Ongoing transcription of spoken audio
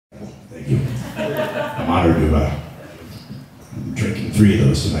Thank you. I'm honored to, I'm drinking 3 of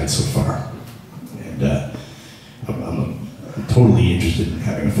those tonight so far. And I'm totally interested in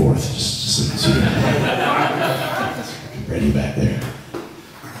having a 4th, just so you know. Ready back there.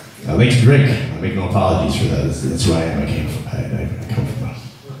 I like to drink. I make no apologies for that. That's who I am. I come from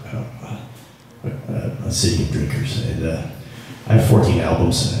a city of drinkers. And I have 14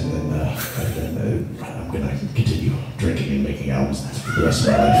 albums, and then I'm going to continue drinking and making albums for the rest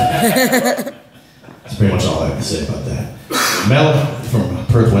of my life. That's pretty much all I have to say about that. Mel from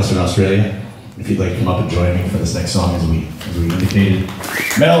Perth, Western Australia. If you'd like to come up and join me for this next song, as we indicated.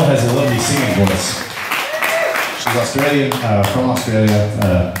 Mel has a lovely singing voice. She's Australian, from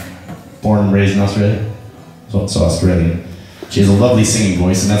Australia, born and raised in Australia, so Australian. She has a lovely singing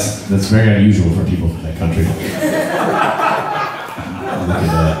voice, and that's very unusual for people from that country. Look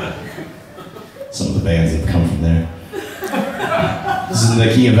at some of the bands that have come from there. This is in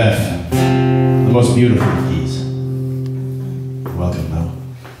the key of F, the most beautiful of keys. Welcome, Mel.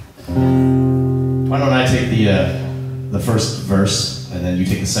 Why don't I take the first verse, and then you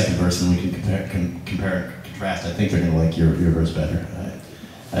take the second verse, and we can compare and contrast. I think they're going to like your verse better.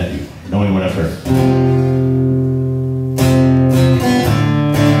 I do, knowing what I've heard.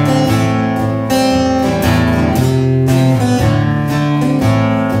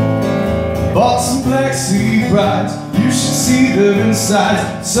 Bought some black sea brides, you should see them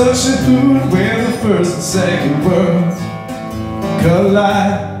inside. Such a food where the first and second words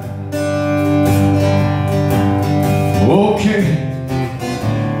collide. Okay,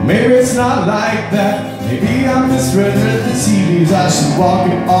 maybe it's not like that. Maybe I misread the TVs. I should walk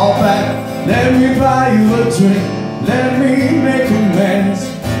it all back. Let me buy you a drink, let me make amends,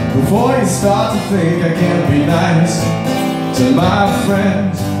 before you start to think I can't be nice to my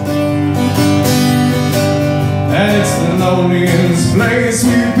friends. And it's the loneliest place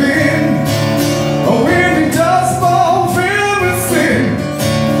we've been. A windy dust bowl filled with sin.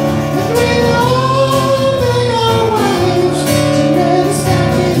 And we all make our ways to get us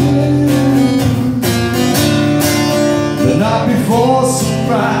back in. But not before some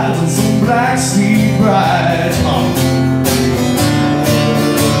rides and some black sea brides.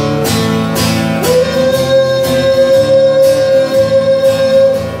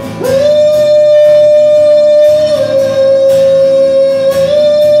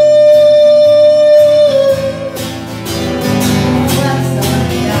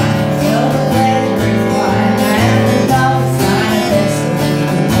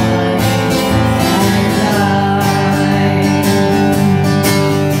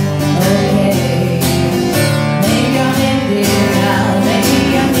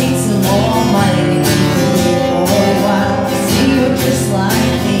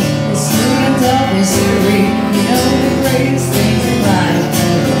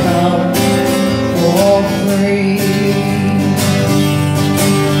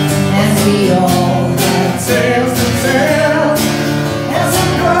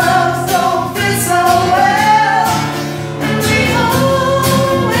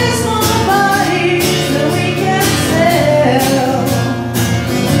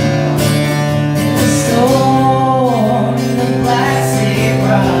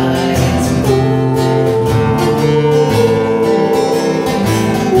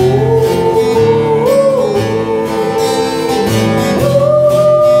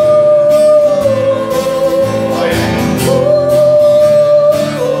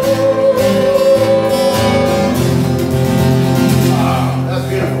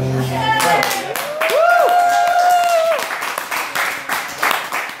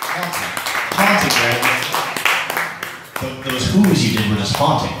 Those whoos you did were just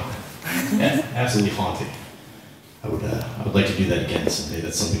haunting. Yeah, absolutely haunting. I would like to do that again someday.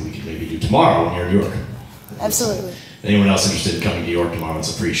 That's something we could maybe do tomorrow when you're in New York. Absolutely. Anyone else interested in coming to New York tomorrow? It's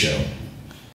a free show.